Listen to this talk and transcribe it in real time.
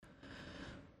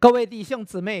各位弟兄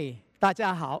姊妹，大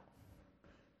家好！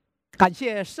感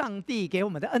谢上帝给我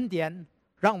们的恩典，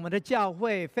让我们的教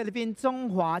会菲律宾中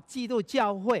华基督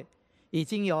教会已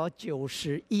经有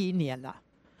91年了。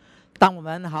当我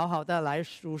们好好的来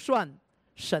数算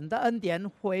神的恩典，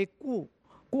回顾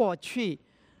过去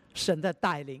神的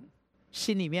带领，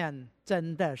心里面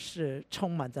真的是充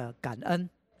满着感恩。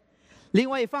另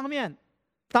外一方面，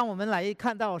当我们来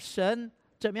看到神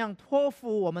怎么样托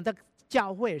付我们的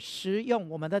教会，使用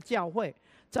我们的教会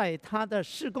在他的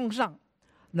事工上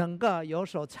能够有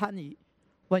所参与，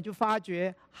我就发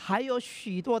觉还有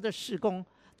许多的事工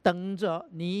等着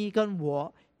你跟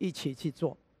我一起去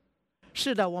做。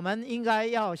是的，我们应该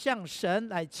要向神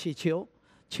来祈求，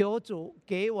求主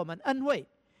给我们恩惠，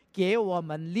给我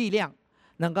们力量，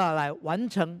能够来完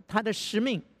成他的使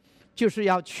命，就是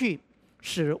要去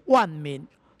使万民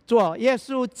做耶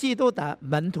稣基督的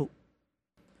门徒。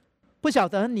不晓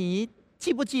得你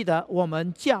记不记得我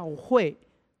们教会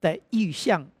的意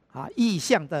向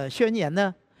的宣言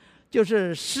呢？就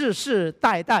是世世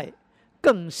代代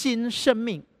更新生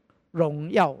命，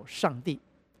荣耀上帝。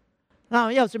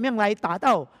那要怎么样来达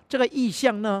到这个意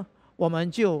向呢？我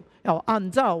们就要按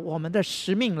照我们的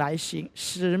使命来行。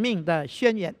使命的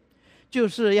宣言就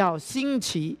是要兴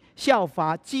起效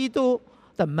法基督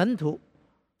的门徒，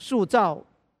塑造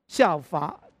效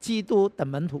法基督的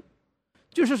门徒。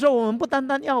就是说，我们不单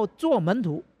单要做门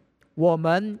徒，我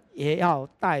们也要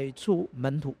带出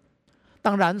门徒。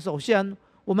当然，首先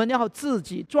我们要自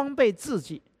己装备自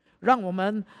己，让我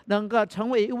们能够成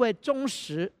为一位忠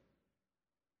实、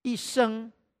一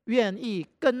生愿意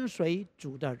跟随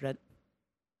主的人。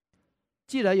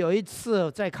记得有一次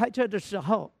在开车的时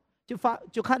候，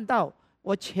就看到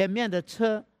我前面的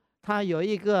车，它有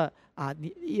一个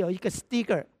有一个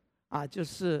sticker 就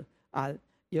是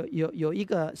有一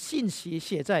个信息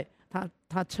写在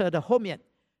他车的后面，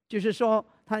就是说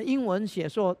他英文写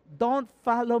说 "Don't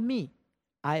follow me,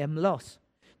 I am lost"，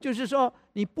 就是说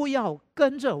你不要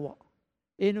跟着我，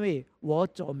因为我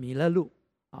走迷了路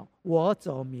我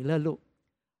走迷了路。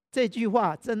这句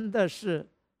话真的是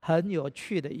很有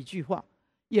趣的一句话，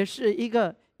也是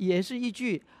一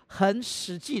句很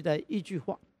实际的一句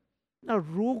话。那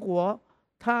如果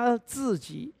他自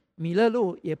己迷了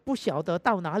路，也不晓得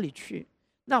到哪里去，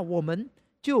那我们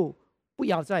就不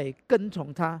要再跟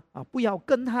从他不要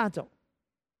跟他走。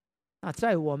那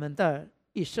在我们的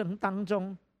一生当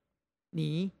中，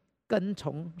你跟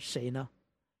从谁呢？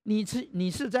你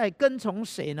是在跟从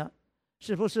谁呢？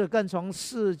是不是跟从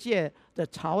世界的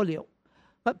潮流？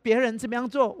别人怎么样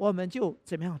做，我们就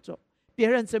怎么样做；别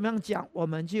人怎么样讲，我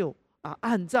们就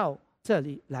按照这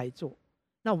里来做。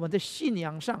那我们的信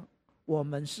仰上，我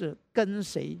们是跟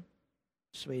谁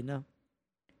呢？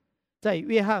在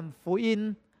约翰福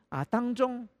音当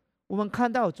中，我们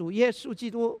看到主耶稣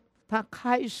基督他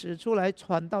开始出来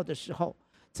传道的时候，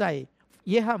在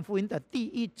约翰福音的第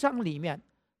1章里面，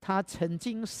他曾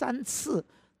经3次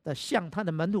的向他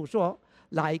的门徒说：“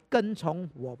来跟从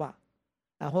我吧。”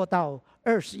然后到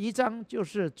21章，就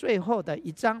是最后的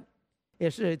一章，也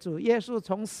是主耶稣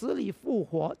从死里复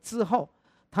活之后，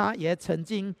他也曾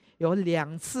经有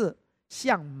2次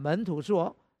向门徒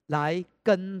说：“来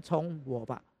跟从我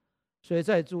吧。”所以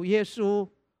在主耶稣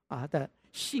的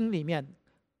心里面，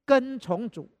跟从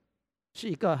主是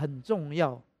一个很重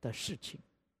要的事情。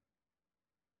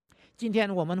今天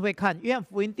我们会看约翰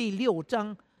福音第6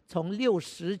章，从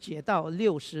60节到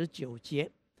69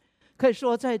节。可以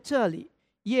说在这里，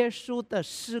耶稣的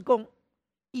事工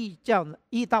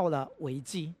遇到了危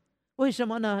机。为什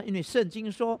么呢？因为圣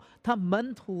经说他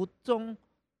门徒中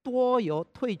多有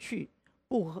退去，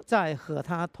不再和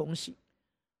他同行。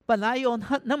本来有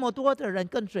那么多的人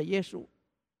跟随耶稣，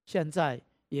现在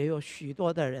也有许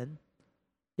多的人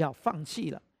要放弃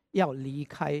了，要离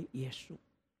开耶稣。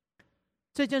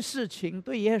这件事情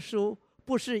对耶稣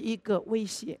不是一个威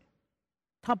胁，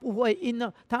他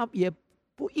也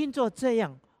不因着这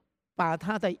样把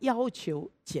他的要求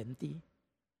减低，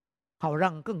好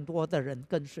让更多的人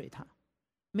跟随他。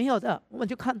没有的，我们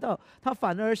就看到他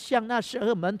反而向那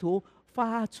12门徒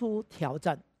发出挑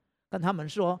战，跟他们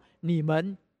说：“你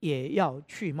们也要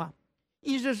去吗？”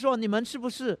意思是说，你们是不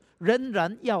是仍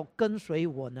然要跟随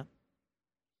我呢？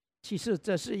其实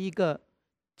这是一个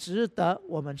值得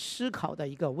我们思考的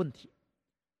一个问题，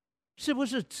是不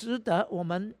是值得我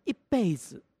们一辈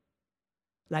子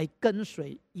来跟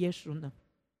随耶稣呢？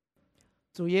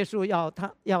主耶稣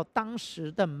要当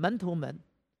时的门徒们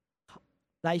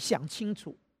来想清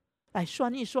楚，来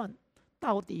算一算，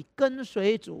到底跟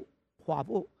随主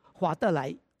划得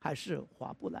来还是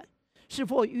划不来？是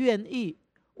否愿意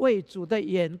为主的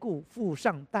缘故付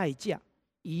上代价，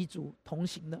与主同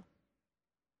行呢？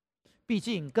毕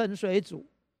竟跟随主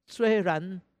虽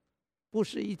然不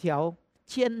是一条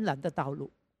艰难的道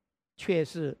路，却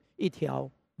是一条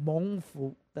蒙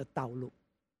福的道路。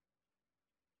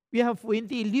约翰福音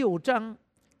第6章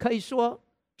可以说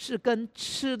是跟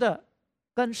吃的、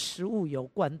跟食物有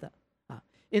关的啊，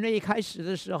因为一开始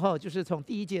的时候，就是从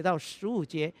第1节到15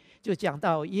节，就讲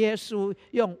到耶稣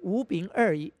用5饼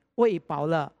2鱼喂饱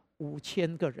了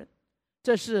5000个人，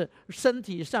这是身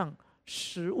体上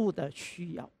食物的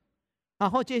需要。然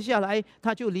后接下来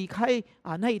他就离开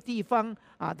那地方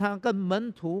他跟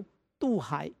门徒渡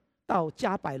海到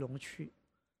迦百农去。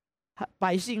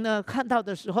百姓呢看到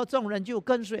的时候，众人就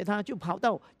跟随他，就跑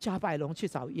到迦百农去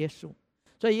找耶稣。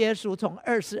所以耶稣从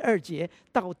22节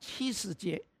到70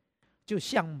节，就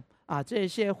向这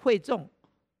些会众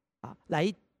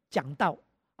来讲道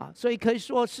所以可以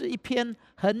说是一篇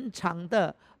很长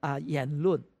的言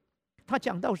论。他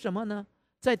讲到什么呢？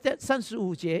在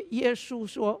35节，耶稣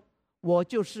说：“我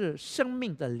就是生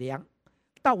命的粮，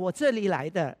到我这里来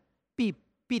的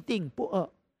必定不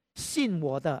饿，信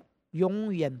我的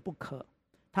永远不渴。”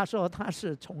他说他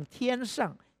是从天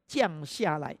上降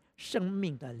下来生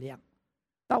命的粮。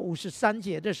到53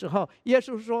节的时候，耶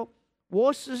稣说：“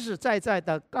我实实在在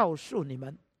的告诉你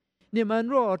们，你们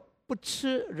若不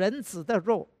吃人子的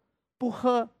肉，不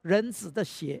喝人子的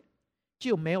血，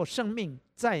就没有生命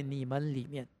在你们里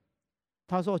面。”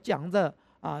他说讲的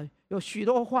有许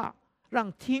多话，让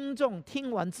听众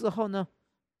听完之后呢，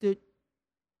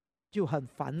就很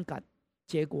反感，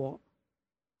结果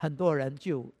很多人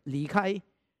就离开，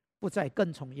不再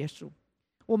跟从耶稣。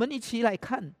我们一起来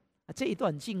看这一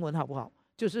段经文好不好？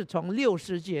就是从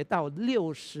60节到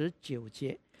69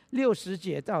节，60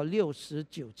节到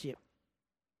69节。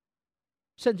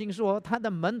圣经说，他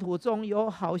的门徒中有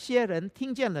好些人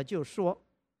听见了，就说：“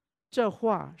这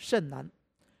话甚难，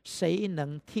谁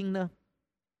能听呢？”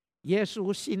耶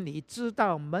稣心里知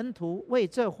道门徒为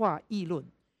这话议论，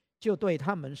就对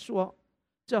他们说：“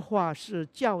这话是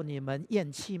叫你们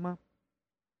厌弃吗？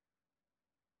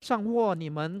尚或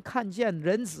你们看见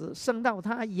人子升到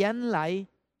他原来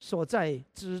所在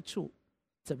之处，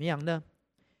怎么样呢？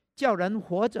叫人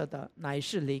活着的乃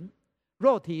是灵，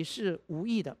肉体是无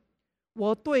益的。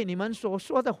我对你们所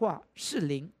说的话是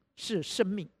灵，是生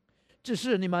命，只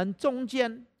是你们中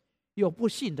间有不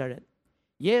信的人。”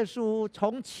耶稣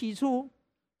从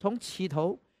起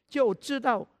头就知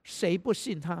道谁不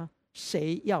信他，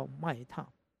谁要卖他。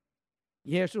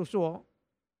耶稣说：“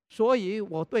所以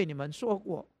我对你们说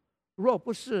过，若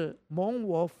不是蒙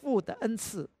我父的恩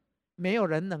赐，没有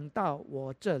人能到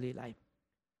我这里来。”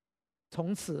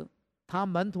从此他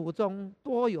门徒中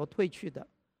多有退去的，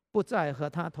不再和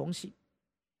他同行。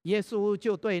耶稣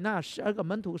就对那12个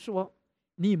门徒说：“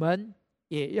你们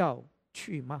也要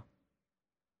去吗？”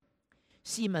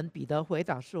西门彼得回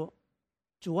答说：“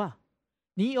主啊，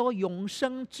你有永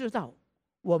生之道，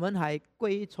我们还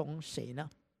归从谁呢？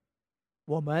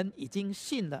我们已经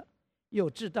信了，又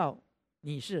知道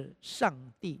你是上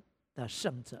帝的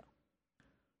圣者。”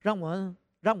让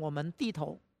我们低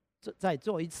头再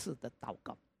做一次的祷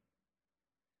告。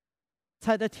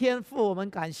亲爱的天父，我们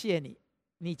感谢你，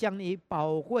你将你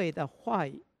宝贵的话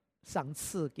语赏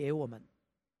赐给我们。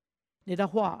你的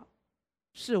话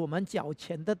是我们脚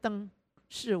前的灯，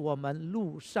是我们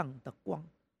路上的光。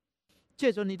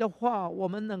借着你的话，我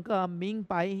们能够明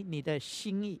白你的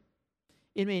心意，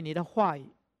因为你的话语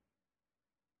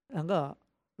能够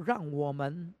让我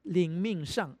们灵命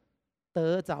上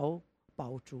得着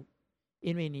饱足，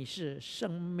因为你是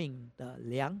生命的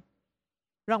粮。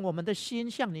让我们的心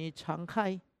向你敞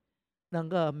开，能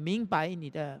够明白你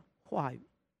的话语。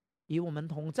与我们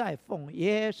同在，奉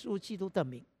耶稣基督的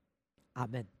名，阿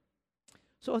们。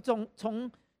所以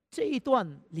从这一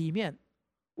段里面，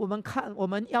我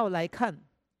们要来看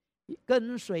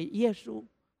跟随耶稣，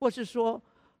或是说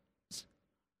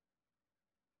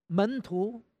门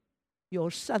徒有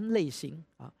3类型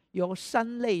有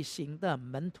3类型的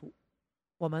门徒。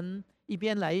我们一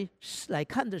边来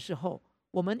看的时候，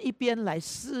我们一边来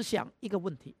思想一个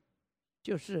问题，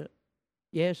就是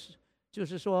耶稣，就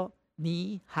是说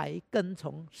你还跟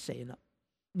从谁呢？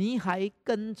你还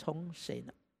跟从谁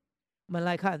呢？我们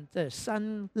来看这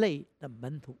3类的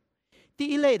门徒。第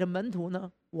一类的门徒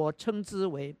呢，我称之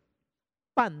为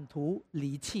半途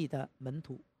离弃的门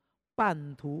徒。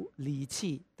半途离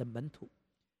弃的门徒，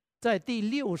在第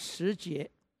60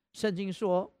节，圣经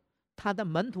说他的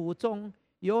门徒中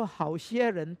有好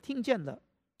些人听见了，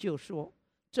就说：“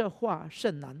这话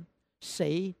甚难，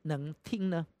谁能听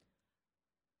呢？”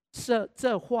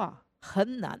这话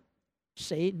很难，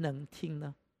谁能听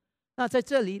呢？那在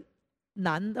这里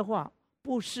难的话，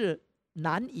不是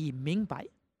难以明白，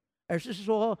而是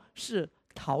说是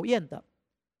讨厌的、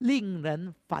令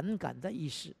人反感的意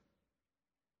思。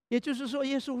也就是说，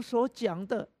耶稣所讲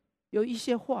的有一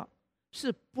些话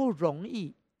是不容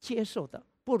易接受的，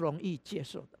不容易接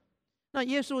受的。那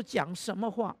耶稣讲什么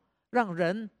话让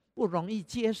人不容易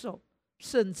接受，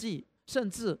甚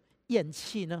至厌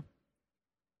弃呢？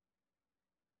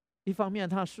一方面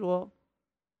他说，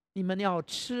你们要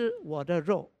吃我的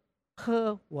肉，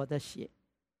喝我的血。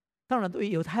当然对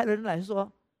于犹太人来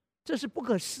说，这是不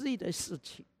可思议的事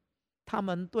情。他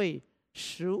们对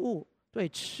食物、对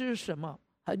吃什么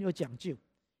很有讲究，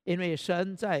因为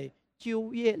神在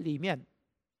旧约里面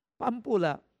颁布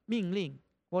了命令，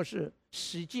或是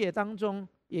十诫当中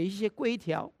有一些规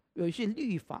条，有一些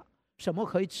律法，什么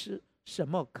可以吃，什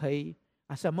么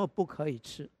什么不可以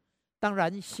吃。当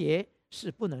然血是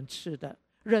不能吃的，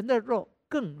人的肉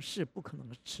更是不可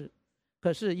能吃。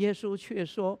可是耶稣却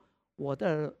说，我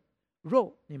的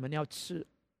肉你们要吃，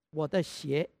我的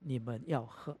血你们要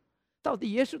喝。到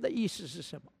底耶稣的意思是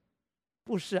什么？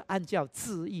不是按照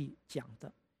字义讲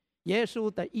的。耶稣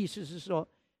的意思是说，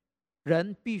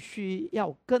人必须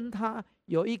要跟他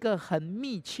有一个很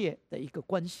密切的一个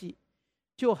关系，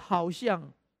就好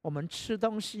像我们吃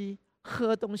东西、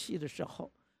喝东西的时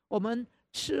候，我们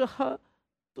吃喝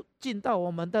进到我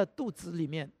们的肚子里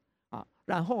面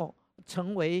然后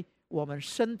成为我们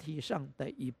身体上的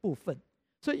一部分。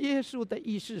所以耶稣的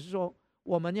意思是说，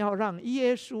我们要让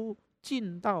耶稣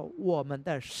进到我们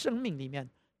的生命里面，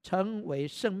成为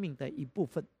生命的一部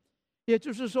分。也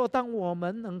就是说，当我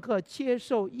们能够接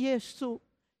受耶稣，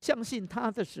相信他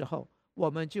的时候，我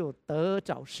们就得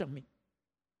着生命。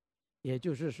也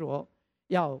就是说，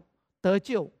要得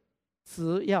救，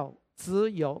只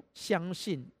有相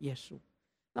信耶稣。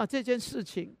那这件事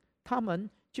情他们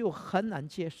就很难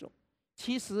接受。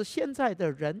其实现在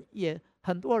的人也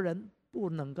很多人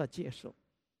不能够接受，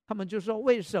他们就说，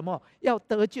为什么要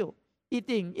得救一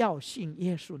定要信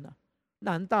耶稣呢？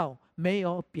难道没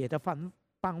有别的办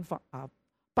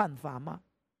法吗？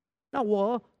那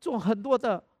我做很多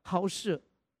的好事，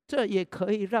这也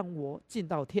可以让我进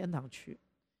到天堂去。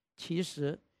其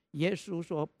实耶稣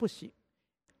说不行，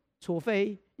除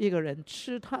非一个人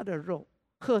吃他的肉，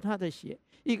喝他的血，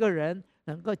一个人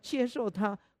能够接受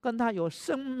他，跟他有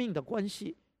生命的关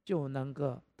系，就能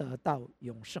够得到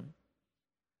永生。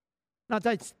那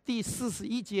在第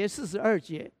41节、42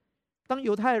节，当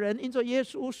犹太人因着耶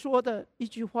稣说的一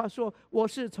句话说，我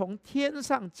是从天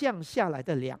上降下来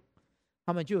的粮，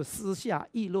他们就私下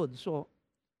议论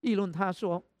他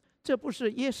说，这不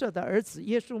是约瑟的儿子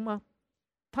耶稣吗？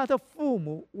他的父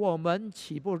母我们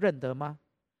岂不认得吗？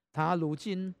他如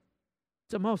今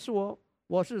怎么说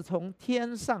我是从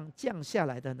天上降下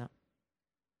来的呢？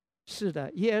是的，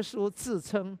耶稣自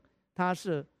称他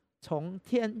是从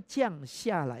天降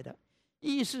下来的，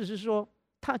意思是说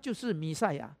他就是弥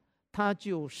赛亚，他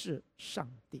就是上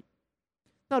帝。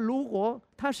那如果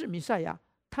他是弥赛亚，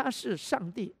他是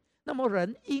上帝，那么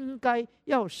人应该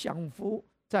要降服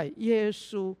在耶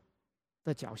稣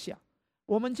的脚下。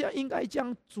我们应该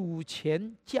将主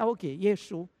权交给耶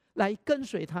稣，来跟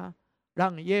随他，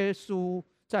让耶稣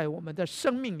在我们的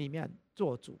生命里面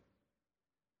做主。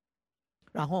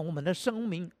然后我们的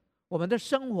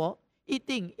生活一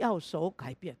定要有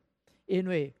改变，因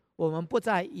为我们不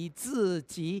再以自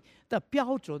己的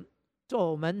标准做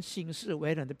我们行事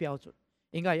为人的标准，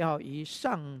应该要以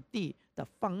上帝的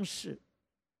方式，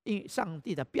以上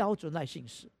帝的标准来行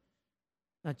事。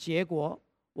那结果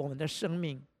我们的生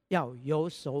命要有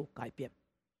所改变。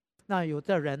那有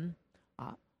的人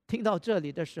听到这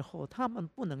里的时候，他们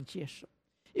不能接受，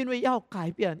因为要改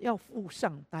变要付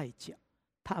上代价，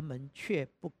他们却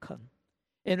不肯，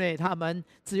因为他们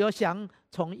只有想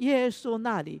从耶稣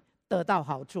那里得到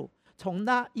好处，从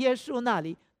耶稣那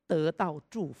里得到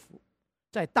祝福。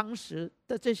在当时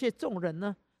的这些众人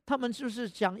呢，他们就是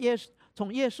想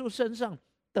从耶稣身上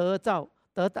得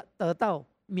到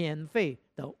免费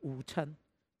的午餐，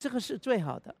这个是最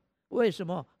好的，为什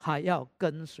么还要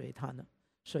跟随他呢？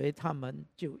所以他们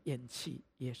就厌弃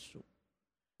耶稣。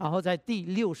然后在第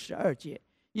62节，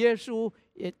耶稣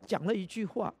也讲了一句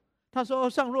话，他说，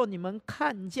倘若你们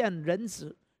看见人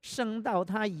子升到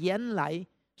他原来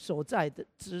所在的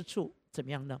之处，怎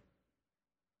么样呢？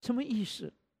什么意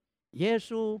思？耶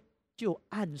稣就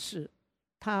暗示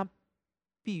他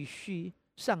必须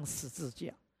上十字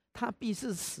架，他必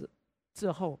是死之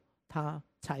后他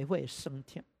才会升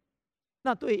天。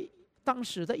那对当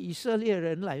时的以色列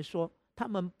人来说，他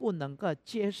们不能够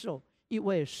接受一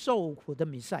位受苦的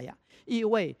弥赛亚，一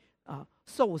位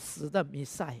受死的弥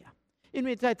赛亚，因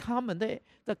为在他们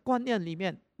的观念里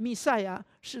面，弥赛亚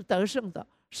是得胜的，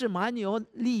是蛮有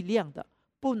力量的，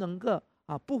不能够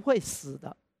不会死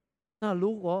的。那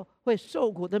如果会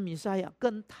受苦的弥赛亚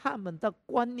跟他们的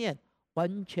观念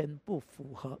完全不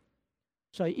符合，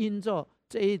所以因着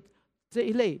这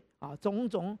一类种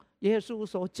种耶稣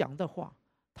所讲的话，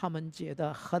他们觉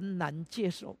得很难接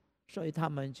受，所以他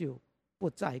们就不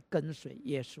再跟随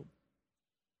耶稣。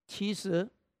其实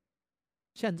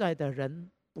现在的人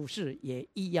不是也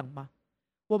一样吗？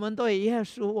我们对耶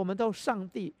稣，我们对上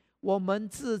帝，我们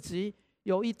自己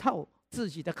有一套自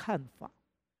己的看法。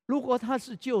如果他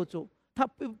是救主，他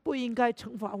不应该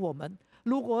惩罚我们；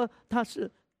如果他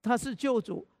是救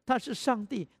主，他是上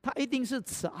帝，他一定是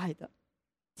慈爱的。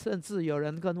甚至有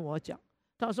人跟我讲，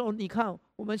他说：“你看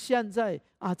我们现在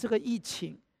这个疫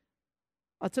情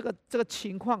这个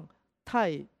情况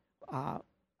太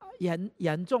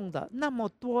严重的，那么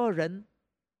多人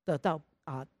得到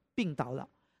病倒了，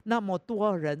那么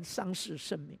多人丧失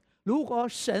生命。如果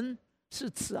神是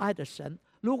慈爱的神，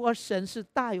如果神是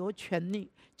大有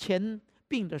权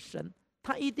柄的神，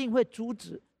他一定会阻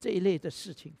止这一类的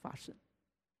事情发生。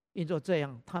因为这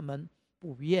样，他们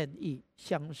不愿意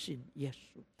相信耶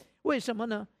稣。为什么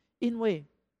呢？因为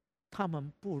他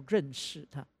们不认识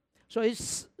他。所以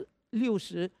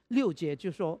66节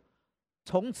就说，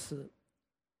从此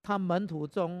他门徒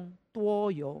中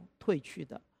多有退去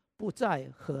的，不再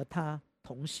和他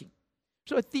同行。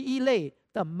所以第一类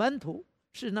的门徒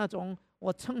是那种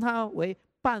我称他为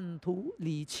半途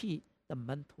离弃的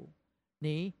门徒。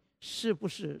你是不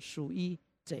是属于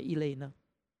这一类呢？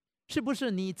是不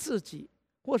是你自己，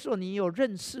或者说你有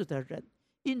认识的人，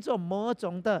因着某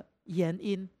种的原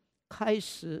因，开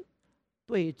始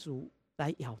对主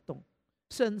来摇动，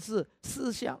甚至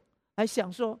思想还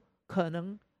想说可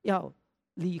能要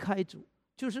离开主，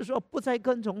就是说不再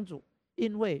跟从主，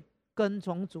因为跟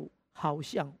从主好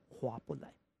像划不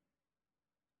来。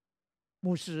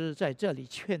牧师在这里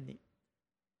劝你，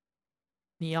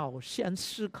你要先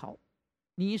思考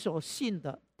你所信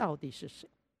的到底是谁。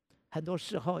很多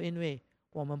时候因为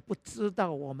我们不知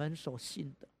道我们所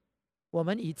信的，我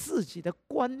们以自己的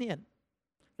观念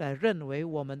来认为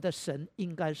我们的神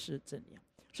应该是怎样，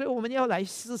所以我们要来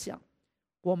思想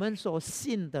我们所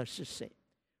信的是谁，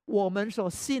我们所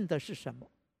信的是什么，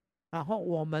然后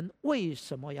我们为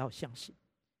什么要相信。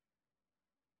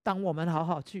当我们好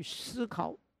好去思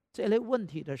考这类问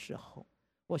题的时候，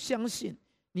我相信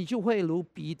你就会如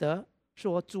彼得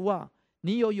说：“主啊，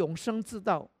你有永生之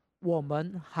道，我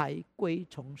们还归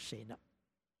从谁呢？”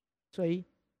所以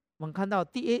我们看到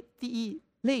第一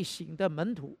类型的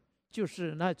门徒，就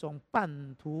是那种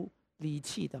半途离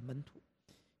弃的门徒。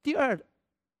第二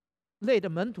类的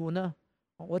门徒呢，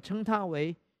我称他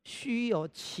为虚有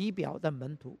其表的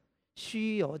门徒。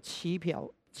虚有其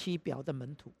表的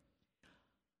门徒。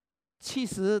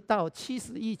70到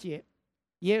71节，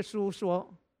耶稣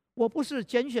说：“我不是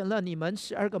拣选了你们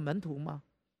12个门徒吗？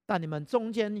但你们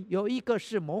中间有一个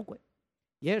是魔鬼。”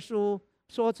耶稣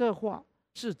说这话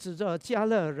是指着加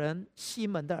勒人西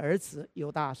门的儿子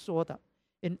犹大说的，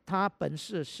因他本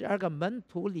是12个门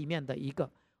徒里面的一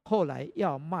个，后来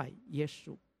要卖耶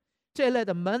稣。这类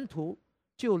的门徒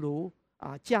就如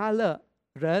加勒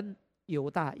人犹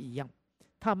大一样，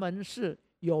他们是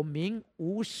有名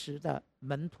无实的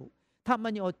门徒，他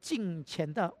们有敬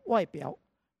虔的外表，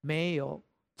没有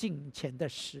敬虔的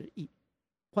实意。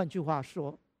换句话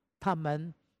说，他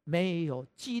们没有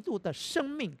基督的生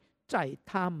命在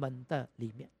他们的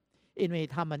里面，因为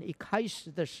他们一开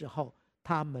始的时候，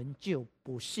他们就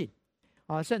不信。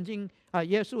圣经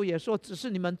耶稣也说，只是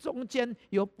你们中间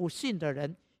有不信的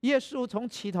人。耶稣从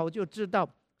起头就知道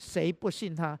谁不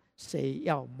信他，谁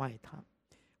要卖他。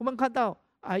我们看到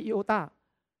犹大，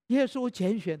耶稣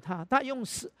拣选他，他有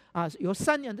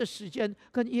3年的时间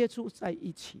跟耶稣在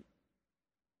一起，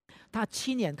他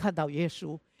亲眼看到耶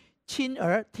稣，亲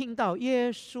耳听到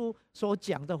耶稣所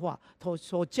讲的话，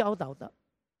所教导的，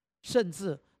甚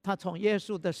至他从耶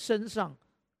稣的身上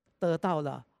得到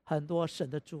了很多神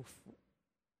的祝福，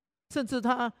甚至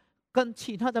他跟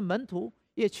其他的门徒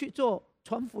也去做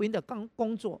传福音的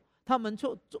工作，他们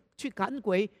去赶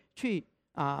鬼，去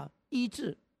医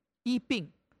治医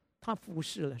病，他服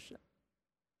侍了神。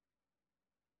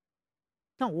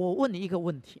那我问你一个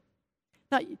问题，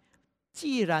那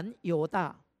既然犹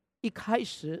大一开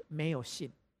始没有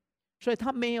信，所以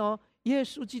他没有耶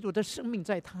稣基督的生命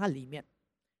在他里面，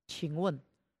请问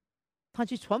他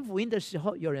去传福音的时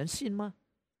候有人信吗？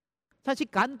他去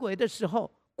赶鬼的时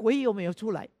候鬼有没有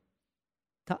出来？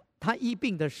他医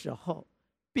病的时候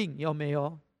病有没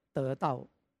有得到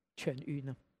痊愈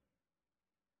呢？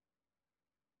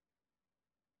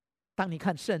当你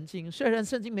看圣经，虽然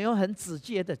圣经没有很直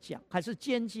接的讲，还是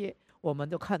间接，我们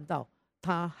都看到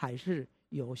他还是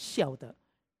有效的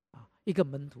一个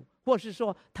门徒，或是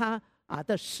说他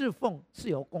的侍奉是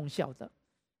有功效的，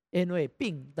因为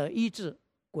病得医治，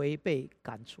鬼被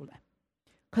赶出来。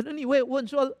可能你会问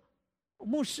说，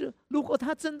牧师，如果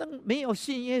他真的没有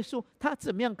信耶稣，他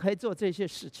怎么样可以做这些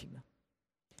事情呢？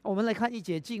我们来看一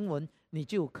节经文，你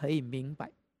就可以明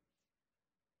白。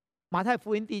马太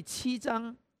福音第7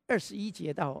章21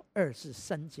节到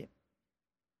23节，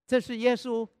这是耶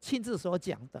稣亲自所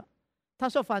讲的。他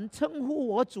说：“凡称呼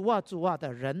我主啊主啊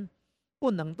的人，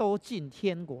不能都进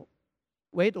天国，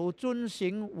唯独遵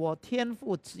行我天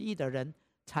父旨意的人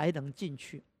才能进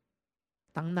去。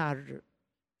当那日，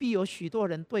必有许多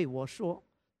人对我说：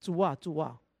主啊主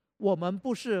啊，我们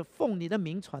不是奉你的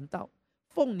名传道，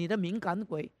奉你的名赶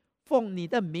鬼，奉你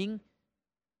的名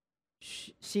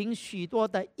行许多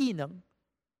的异能，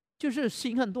就是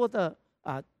行很多的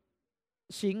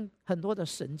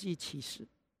神迹奇事。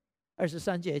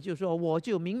”23节就说：“我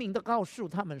就明明的告诉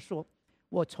他们说，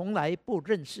我从来不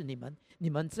认识你们，你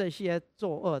们这些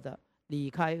作恶的，离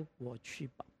开我去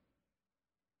吧。”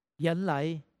原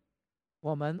来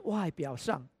我们外表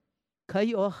上可以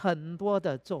有很多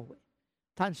的作为，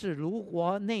但是如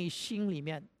果内心里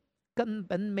面根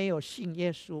本没有信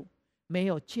耶稣，没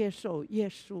有接受耶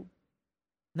稣，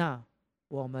那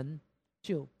我们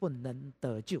就不能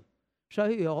得救。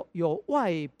所以有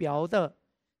外表的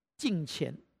敬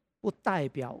虔，不代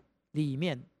表里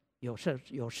面有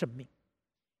生命。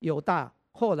犹大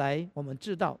后来我们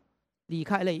知道离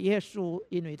开了耶稣，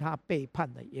因为他背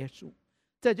叛了耶稣。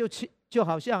这就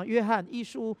好像约翰一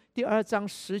书第2章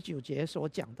19节所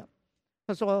讲的，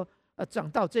他说：“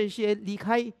讲到这些离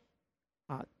开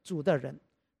主的人，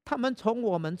他们从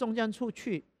我们中间出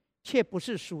去，却不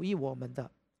是属于我们的；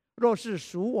若是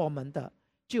属我们的，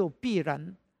就必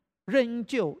然仍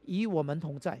旧与我们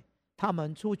同在。他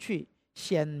们出去，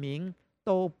显明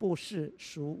都不是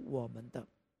属我们的。”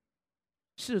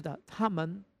是的，他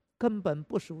们根本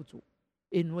不属主，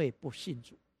因为不信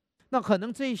主。那可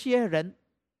能这些人，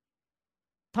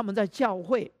他们在教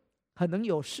会可能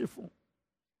有侍奉，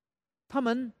他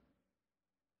们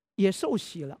也受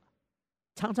洗了，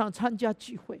常常参加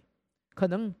聚会，可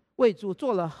能为主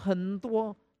做了很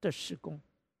多的事工。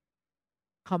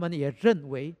他们也认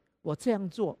为我这样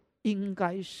做应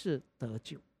该是得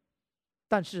救。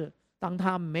但是当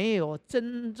他没有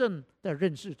真正的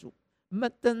认识主，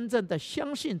真正的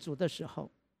相信主的时候，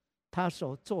他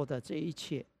所做的这一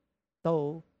切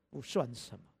都不算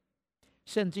什么。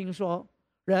圣经说，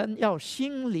人要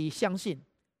心里相信，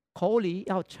口里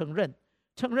要承认。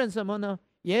承认什么呢？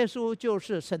耶稣就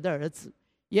是神的儿子，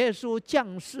耶稣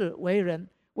降世为人，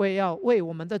要为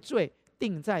我们的罪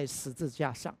钉在十字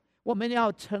架上。我们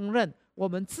要承认我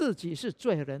们自己是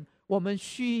罪人，我们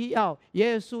需要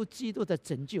耶稣基督的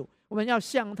拯救，我们要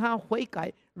向他悔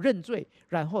改认罪，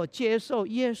然后接受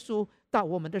耶稣到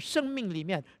我们的生命里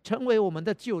面，成为我们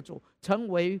的救主，成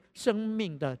为生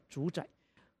命的主宰。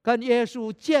跟耶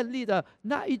稣建立的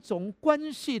那一种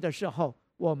关系的时候，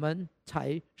我们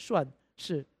才算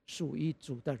是属于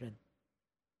主的人。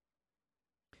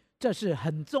这是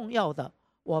很重要的，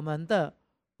我们的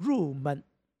入门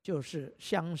就是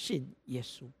相信耶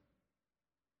稣。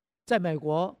在美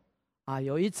国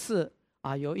有一次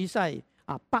有一赛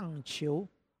棒球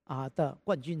的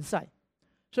冠军赛，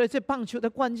所以这棒球的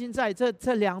冠军赛，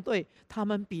这两队他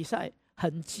们比赛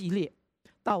很激烈。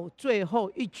到最后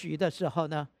一局的时候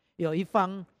呢，有一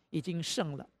方已经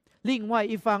胜了，另外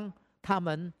一方他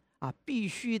们必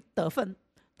须得分。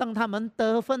当他们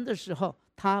得分的时候，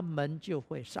他们就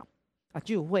会上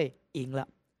就会赢了。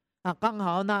刚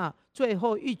好那最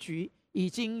后一局已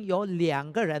经有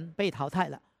2个人被淘汰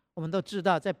了。我们都知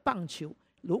道，在棒球，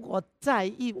如果再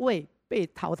一位被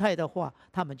淘汰的话，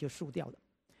他们就输掉了。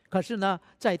可是呢，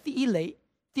在第1垒、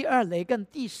第2垒跟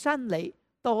第3垒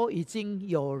都已经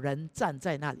有人站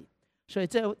在那里，所以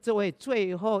这位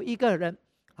最后一个人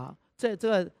这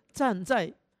个站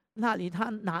在那里，他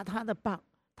拿他的棒，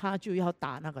他就要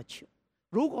打那个球。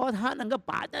如果他能够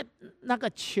把那个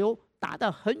球打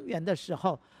得很远的时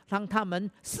候，让他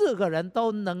们4个人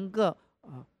都能够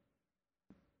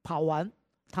跑完，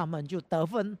他们就得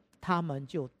分，他们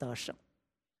就得胜。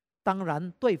当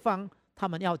然对方他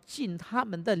们要尽他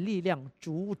们的力量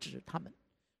阻止他们，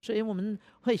所以我们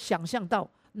会想象到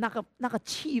那个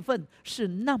气氛是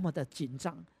那么的紧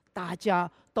张，大家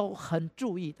都很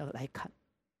注意的来看。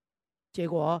结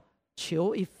果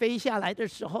球一飞下来的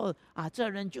时候这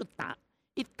人就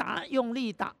一打用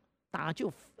力打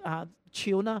就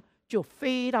球呢就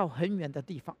飞到很远的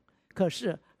地方，可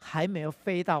是还没有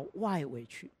飞到外围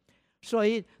去，所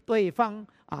以对方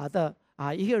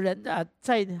一个人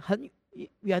在很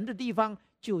远的地方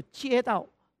就接到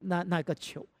那个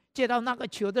球，接到那个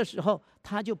球的时候，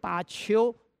他就把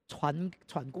球传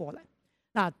过来。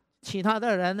那其他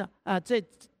的人呢？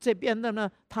这边的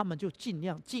呢，他们就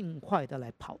尽快的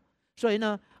来跑。所以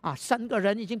呢，3个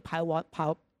人已经跑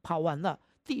完了，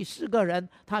第4个人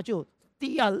他就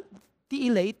第一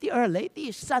垒、第2垒、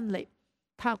第3垒，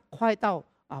他快到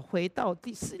回到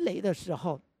第4垒的时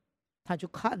候，他就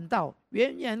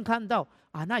远远看到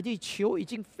那粒球已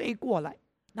经飞过来，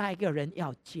那一个人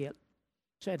要接了，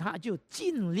所以他就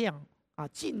尽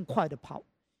快的跑，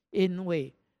因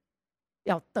为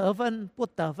要得分不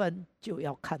得分就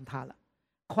要看他了。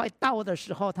快到的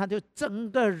时候，他就整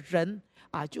个人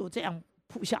就这样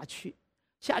扑下去。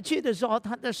下去的时候，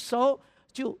他的手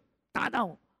就打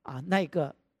到那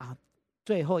个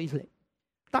最后一垒。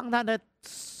当他的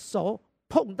手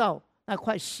碰到那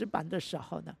块石板的时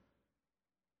候呢，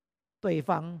对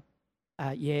方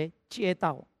也接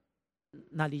到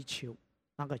那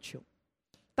个球。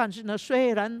但是呢，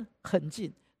虽然很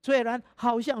近，虽然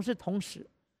好像是同时，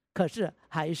可是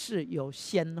还是有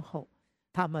先后。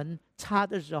他们差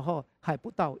的时候还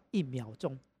不到1秒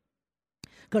钟，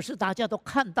可是大家都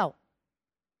看到，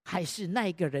还是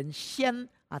那个人先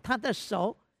他的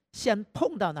手先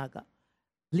碰到那个，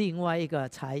另外一个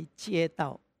才接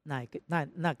到那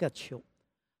个球，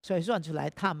所以算出来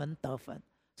他们得分。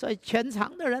所以全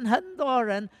场的人，很多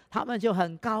人，他们就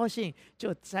很高兴，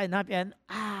就在那边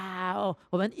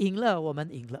我们赢了，我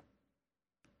们赢了。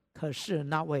可是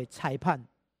那位裁判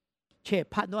却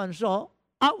判断说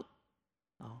out。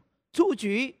出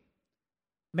局，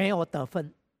没有得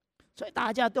分，所以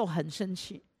大家都很生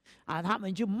气他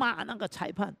们就骂那个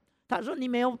裁判，他说：“你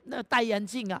没有戴眼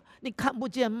镜你看不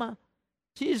见吗？”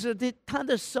其实他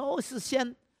的手是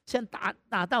先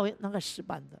打到那个石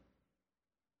板的。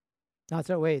那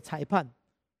这位裁判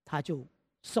他就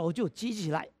手就举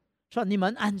起来，说：“你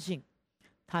们安静。”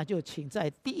他就请在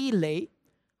第1垒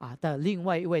的另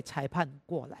外一位裁判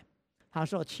过来，他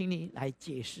说：“请你来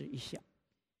解释一下。”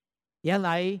原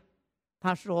来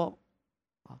他说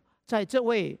在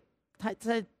他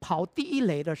在跑第1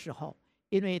垒的时候，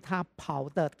因为他跑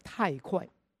得太快，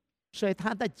所以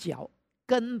他的脚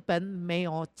根本没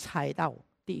有踩到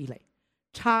第1垒，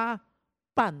差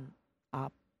半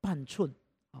寸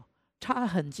差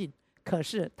很近，可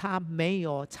是他没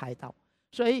有踩到。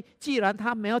所以既然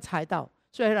他没有踩到，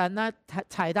虽然呢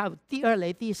踩到第2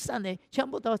垒、第3垒全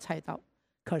部都踩到，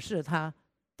可是他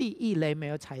第1垒没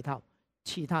有踩到，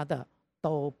其他的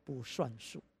都不算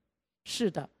数。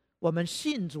是的，我们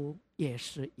信主也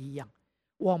是一样，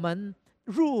我们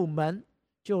入门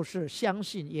就是相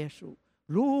信耶稣。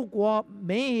如果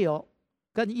没有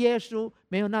跟耶稣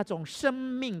没有那种生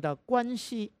命的关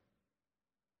系，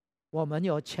我们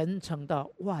有虔诚的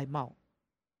外貌，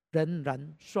仍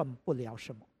然算不了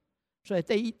什么。所以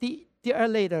第2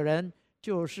类的人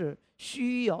就是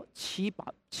虚有其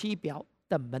表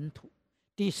的门徒。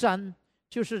第3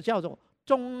就是叫做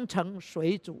忠诚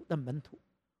随主的门徒。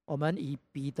我们以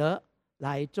彼得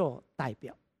来做代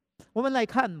表。我们来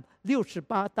看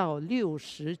68到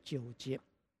69节。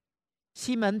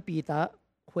西门彼得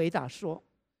回答说：“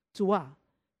主啊，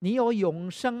你有永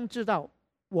生之道，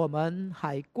我们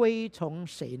还归从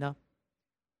谁呢？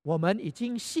我们已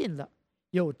经信了，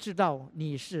又知道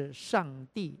你是上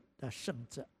帝的圣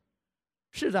者。”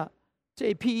是的，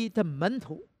这批的门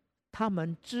徒，他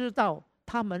们知道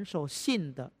他们所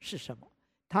信的是什么。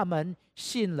他们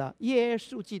信了耶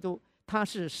稣基督，他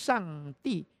是上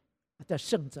帝的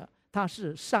圣者，他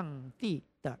是上帝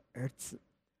的儿子。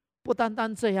不单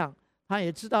单这样，他也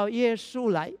知道耶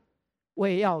稣来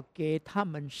为要给他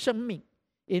们生命，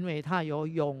因为他有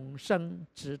永生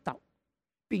之道，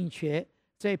并且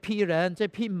这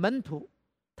批门徒，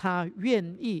他愿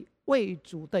意为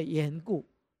主的缘故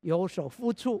有所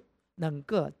付出，能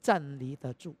够站立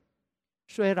得住。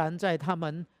虽然在他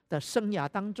们的生涯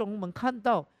当中，我们看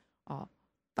到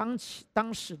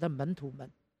当时的门徒们，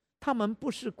他们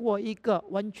不是过一个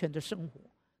完全的生活，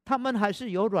他们还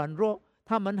是有软弱，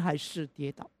他们还是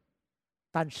跌倒，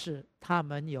但是他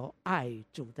们有爱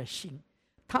主的心，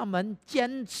他们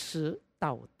坚持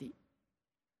到底，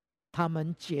他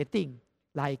们决定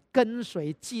来跟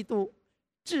随基督，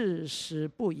至死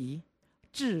不移，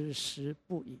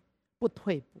不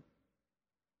退步。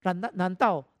难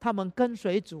道他们跟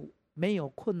随主没有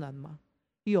困难吗？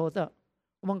有的。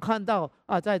我们看到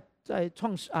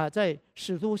在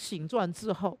使徒行传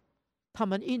之后，他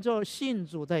们因着信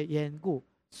主的缘故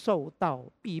受到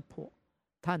逼迫，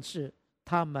但是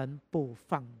他们不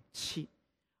放弃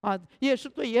耶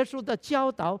稣的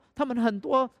教导，他们很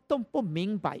多都不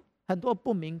明白，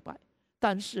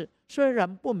但是虽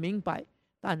然不明白，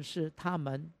但是他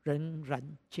们仍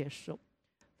然接受，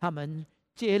他们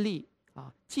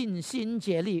尽心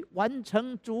竭力完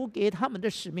成主给他们的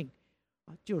使命。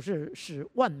就是使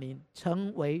万民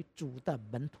成为主的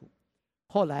门徒。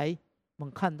后来我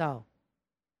们看到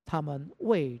他们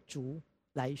为主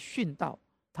来殉道，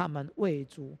他们为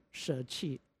主舍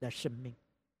弃了生命。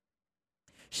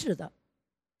是的，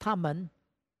他们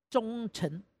忠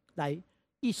诚来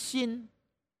一心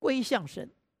归向神，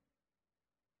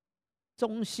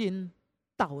忠心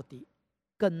到底，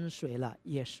跟随了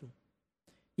耶稣。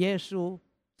耶稣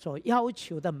所要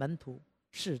求的门徒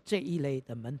是这一类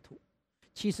的门徒。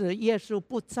其实耶稣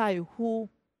不在乎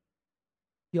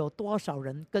有多少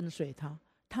人跟随他，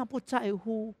他不在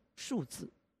乎数字，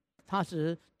他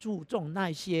只注重那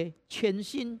些全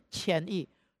心全意、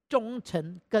忠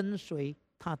诚跟随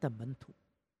他的门徒。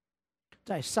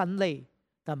在三类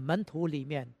的门徒里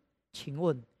面，请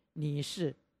问你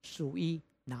是属于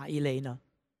哪一类呢？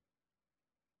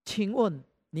请问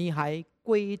你还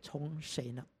归从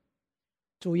谁呢？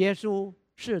主耶稣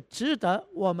是值得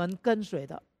我们跟随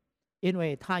的，因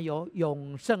为他有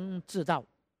永生之道。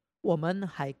我们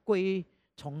还归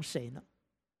从谁呢？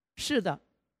是的，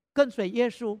跟随耶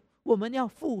稣我们要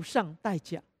付上代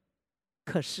价，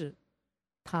可是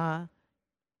他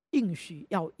应许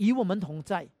要与我们同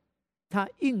在，他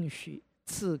应许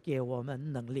赐给我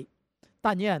们能力。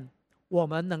但愿我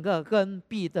们能够跟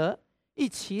彼得一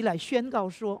起来宣告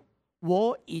说，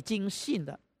我已经信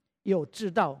了，又知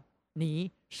道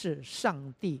你是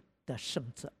上帝的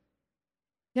圣者。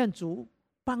愿主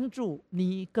帮助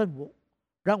你跟我，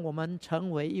让我们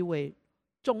成为一位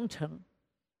忠诚、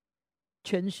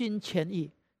全心全意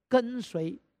跟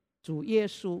随主耶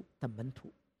稣的门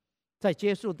徒。在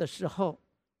结束的时候，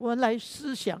我们来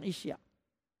思想一下，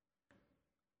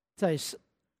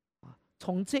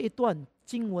从这一段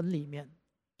经文里面，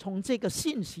从这个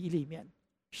信息里面，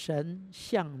神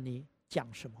向你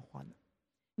讲什么话呢？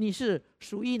你是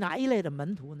属于哪一类的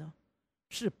门徒呢？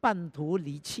是半途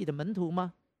离弃的门徒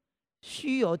吗？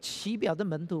虚有其表的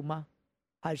门徒吗？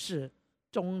还是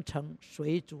忠诚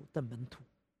随主的门徒？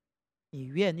你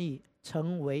愿意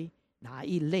成为哪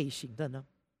一类型的呢？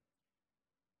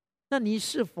那你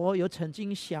是否有曾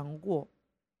经想过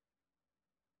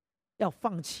要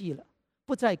放弃了，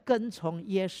不再跟从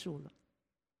耶稣了？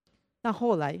那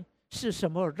后来是什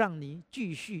么让你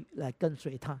继续来跟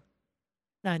随他？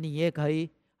那你也可以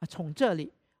从这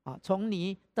里从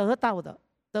你得到的、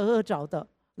得着的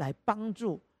来帮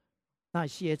助那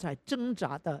些在挣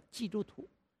扎的基督徒，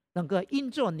能够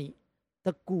因着你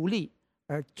的鼓励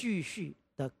而继续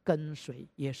的跟随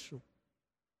耶稣。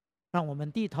让我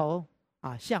们低头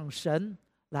向神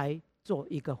来做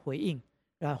一个回应，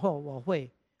然后我会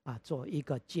做一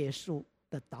个结束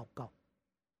的祷告。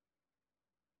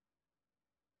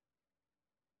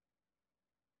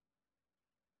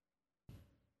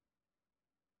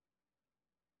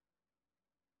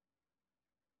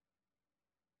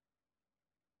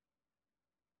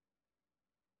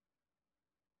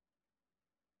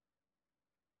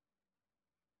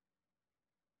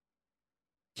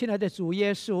亲爱的主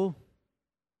耶稣，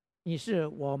你是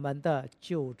我们的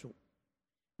救主，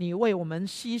你为我们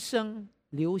牺牲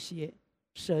流血，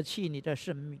舍弃你的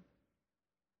生命，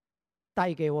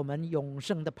带给我们永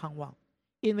生的盼望，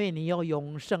因为你有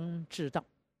永生之道。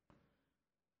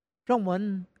让我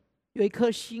们有一颗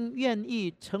心，愿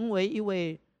意成为一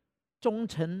位忠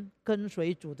诚跟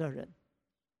随主的人，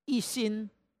一心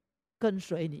跟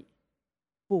随你，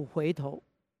不回头，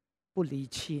不离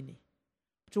弃你。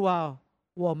主啊，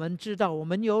我们知道我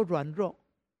们有软弱，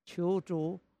求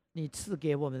主你赐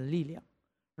给我们力量，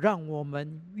让我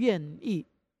们愿意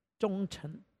忠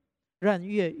诚，让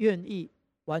愿意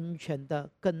完全的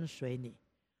跟随你。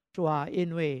主啊，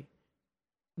因为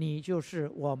你就是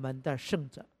我们的圣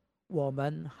者，我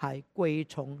们还归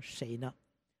从谁呢？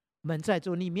我们在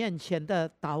主你面前的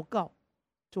祷告，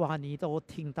主啊，你都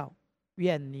听到，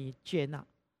愿你接纳。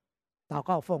祷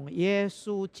告奉耶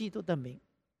稣基督的名，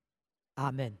阿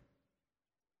们。